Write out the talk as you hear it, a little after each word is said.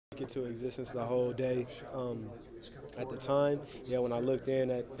speak into existence the whole day. At the time, yeah, when I looked in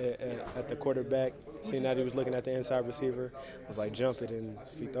at the quarterback, seeing that he was looking at the inside receiver, I was like, jump it, and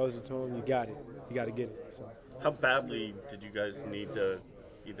if he throws it to him, you got it. You got to get it. So. How badly did you guys need to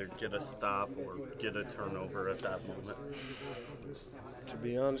either get a stop or get a turnover at that moment? To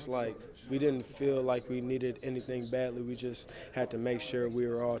be honest, like, we didn't feel like we needed anything badly. We just had to make sure we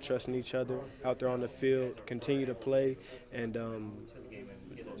were all trusting each other out there on the field, continue to play, and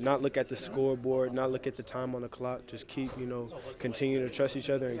not look at the scoreboard, not look at the time on the clock. Just keep, continue to trust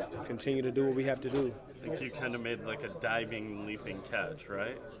each other and continue to do what we have to do. I think you kind of made like a diving, leaping catch,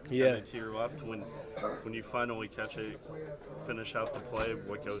 right? Yeah. Kind of to your left. When you finally catch it, finish out the play,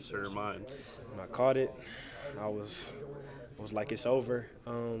 what goes through your mind? When I caught it, I was like, it's over.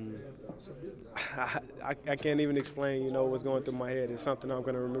 I can't even explain, what's going through my head. It's something I'm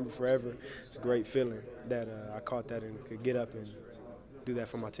going to remember forever. It's a great feeling that I caught that and could get up and do that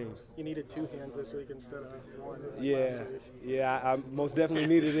for my team. You needed two hands this week instead of one. Yeah, I most definitely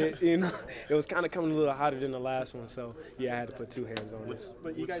needed it. It was kind of coming a little hotter than the last one, so yeah, I had to put two hands on it.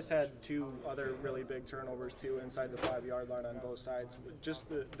 But you guys had two other really big turnovers too inside the 5-yard line on both sides. Just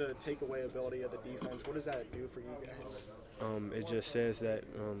the takeaway ability of the defense. What does that do for you guys? It just says that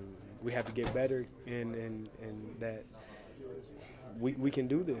we have to get better and that we can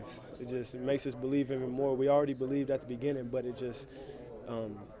do this. It makes us believe even more. We already believed at the beginning, but it just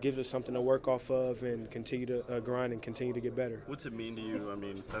gives us something to work off of and continue to grind and continue to get better. What's it mean to you? I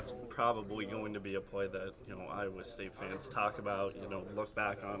mean, that's probably going to be a play that, Iowa State fans talk about, look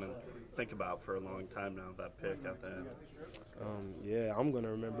back on and think about for a long time now, that pick at the end. Yeah, I'm going to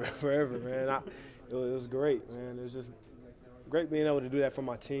remember it forever, man. It was great, man. It was just great being able to do that for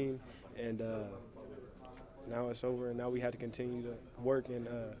my team. And now it's over, and now we have to continue to work and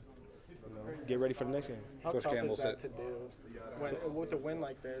get ready for the next game. How tough is that to do? With a win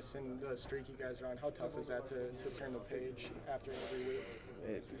like this and the streak you guys are on, how tough is that to turn the page after every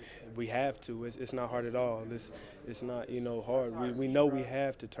week? We have to. It's not hard at all. It's not hard. We know we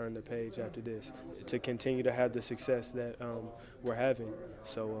have to turn the page after this to continue to have the success that we're having.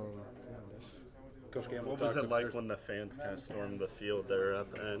 So, Coach Campbell, what was it like when the fans kind of stormed the field there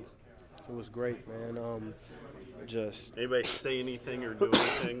at the end? It was great, man. Anybody say anything or do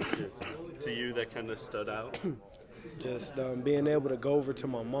anything to you that kind of stood out? Just being able to go over to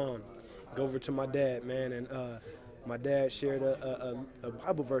my mom, go over to my dad, man, and my dad shared a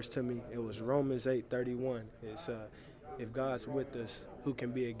Bible verse to me. It was Romans 8:31. It's if God's with us, who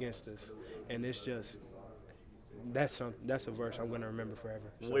can be against us? And it's just that's a verse I'm going to remember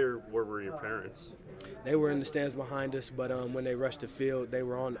forever. So. Where were your parents? They were in the stands behind us, but when they rushed the field, they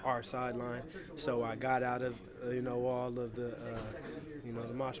were on our sideline. So I got out of all of the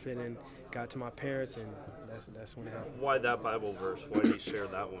the mosh pit and got to my parents, and that's when it happened. Why that Bible verse? Why did he share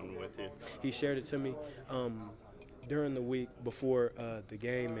that one with you? He shared it to me during the week before the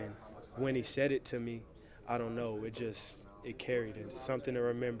game, and when he said it to me, I don't know, it carried. It's something to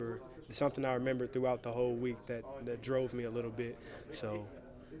remember. It's something I remember throughout the whole week that drove me a little bit. So.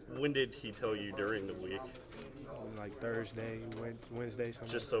 When did he tell you during the week? Like Thursday, Wednesday,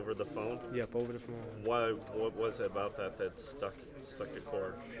 something. Just over the phone? Yep, over the phone. Why? What was it about that stuck a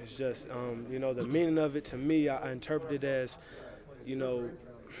chord? It's just, the meaning of it to me, I interpret it as,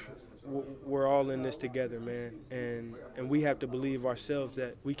 we're all in this together, man, and we have to believe ourselves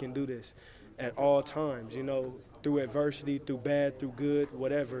that we can do this at all times, through adversity, through bad, through good,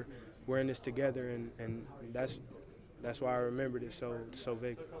 whatever. We're in this together, and that's why I remembered it so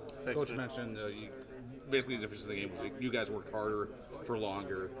vividly. Coach mentioned basically the difference in the game was you guys worked harder for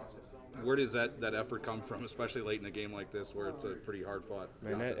longer. Where does that effort come from, especially late in a game like this where it's a pretty hard fought?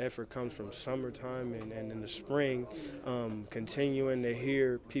 Man, that effort comes from summertime and in the spring, continuing to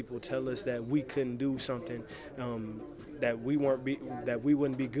hear people tell us that we couldn't do something, that we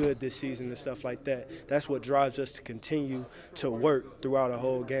wouldn't be good this season and stuff like that. That's what drives us to continue to work throughout a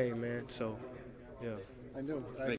whole game, man. So, yeah. I know.